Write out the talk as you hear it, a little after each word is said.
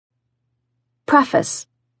Preface.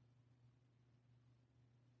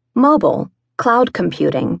 Mobile, cloud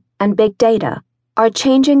computing, and big data are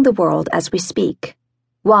changing the world as we speak.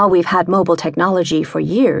 While we've had mobile technology for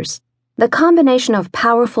years, the combination of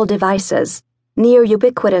powerful devices,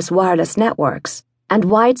 near-ubiquitous wireless networks, and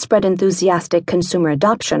widespread enthusiastic consumer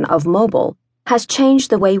adoption of mobile has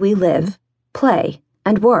changed the way we live, play,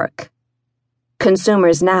 and work.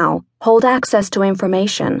 Consumers now hold access to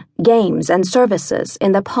information, games, and services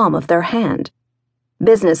in the palm of their hand.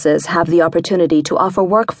 Businesses have the opportunity to offer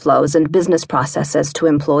workflows and business processes to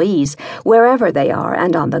employees wherever they are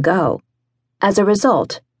and on the go. As a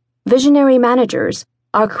result, visionary managers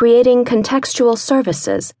are creating contextual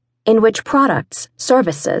services in which products,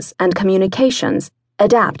 services, and communications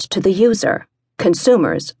adapt to the user,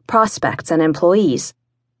 consumers, prospects, and employees,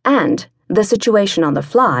 and the situation on the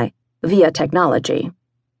fly via technology.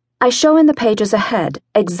 I show in the pages ahead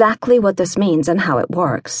exactly what this means and how it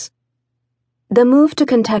works. The move to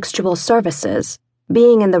contextual services,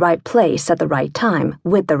 being in the right place at the right time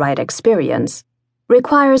with the right experience,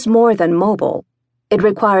 requires more than mobile. It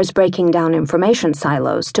requires breaking down information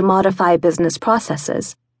silos to modify business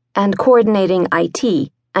processes and coordinating IT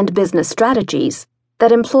and business strategies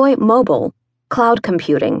that employ mobile, cloud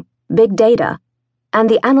computing, big data, and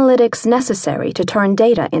the analytics necessary to turn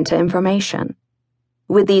data into information.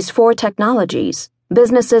 With these four technologies,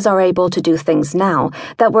 businesses are able to do things now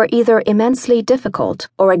that were either immensely difficult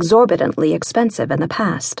or exorbitantly expensive in the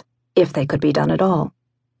past, if they could be done at all.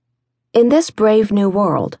 In this brave new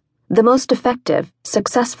world, the most effective,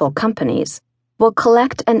 successful companies will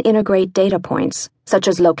collect and integrate data points, such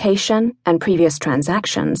as location and previous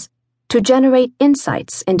transactions, to generate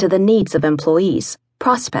insights into the needs of employees,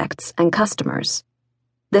 prospects, and customers.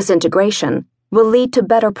 This integration will lead to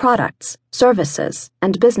better products, services,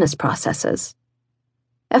 and business processes.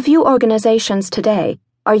 A few organizations today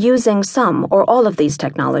are using some or all of these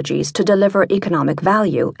technologies to deliver economic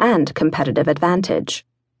value and competitive advantage.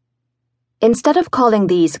 Instead of calling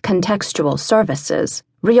these contextual services,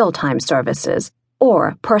 real-time services,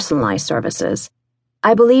 or personalized services,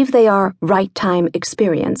 I believe they are right-time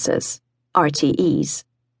experiences, RTEs,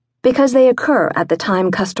 because they occur at the time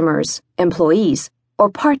customers, employees, or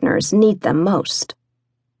partners need them most.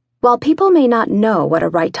 While people may not know what a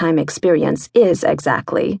right-time experience is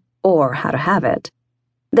exactly, or how to have it,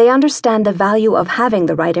 they understand the value of having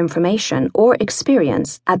the right information or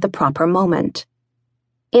experience at the proper moment.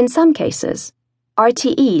 In some cases,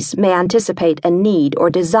 RTEs may anticipate a need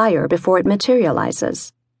or desire before it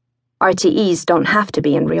materializes. RTEs don't have to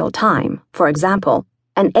be in real time. For example,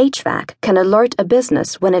 an HVAC can alert a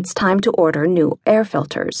business when it's time to order new air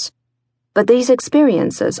filters. But these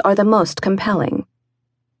experiences are the most compelling.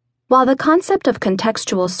 While the concept of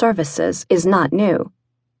contextual services is not new,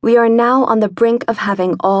 we are now on the brink of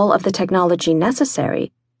having all of the technology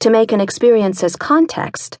necessary to make an experience's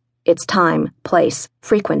context, its time, place,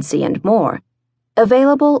 frequency, and more,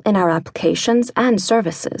 available in our applications and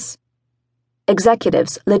services.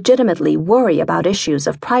 Executives legitimately worry about issues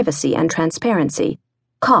of privacy and transparency,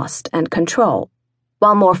 cost and control,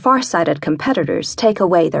 while more far-sighted competitors take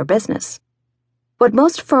away their business. What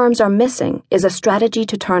most firms are missing is a strategy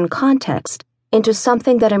to turn context into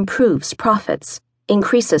something that improves profits,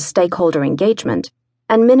 increases stakeholder engagement,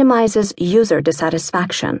 and minimizes user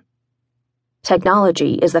dissatisfaction.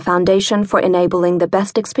 Technology is the foundation for enabling the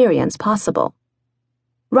best experience possible.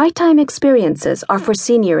 Right-time experiences are for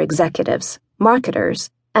senior executives,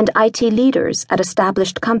 marketers, and IT leaders at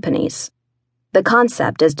established companies. The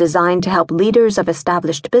concept is designed to help leaders of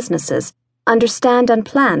established businesses understand and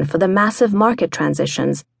plan for the massive market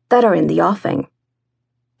transitions that are in the offing.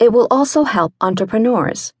 It will also help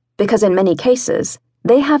entrepreneurs, because in many cases,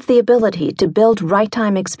 they have the ability to build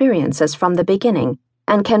right-time experiences from the beginning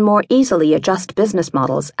and can more easily adjust business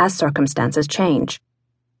models as circumstances change.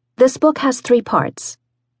 This book has 3 parts.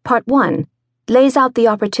 Part 1 lays out the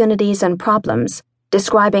opportunities and problems,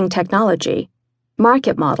 describing technology,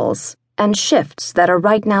 market models, and shifts that are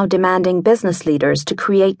right now demanding business leaders to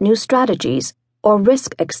create new strategies or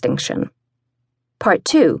risk extinction. Part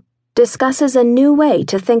 2 discusses a new way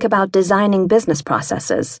to think about designing business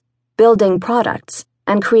processes, building products,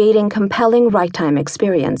 and creating compelling right-time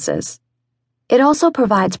experiences. It also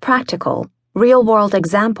provides practical, real-world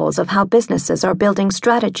examples of how businesses are building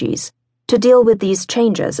strategies to deal with these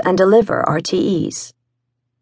changes and deliver RTEs.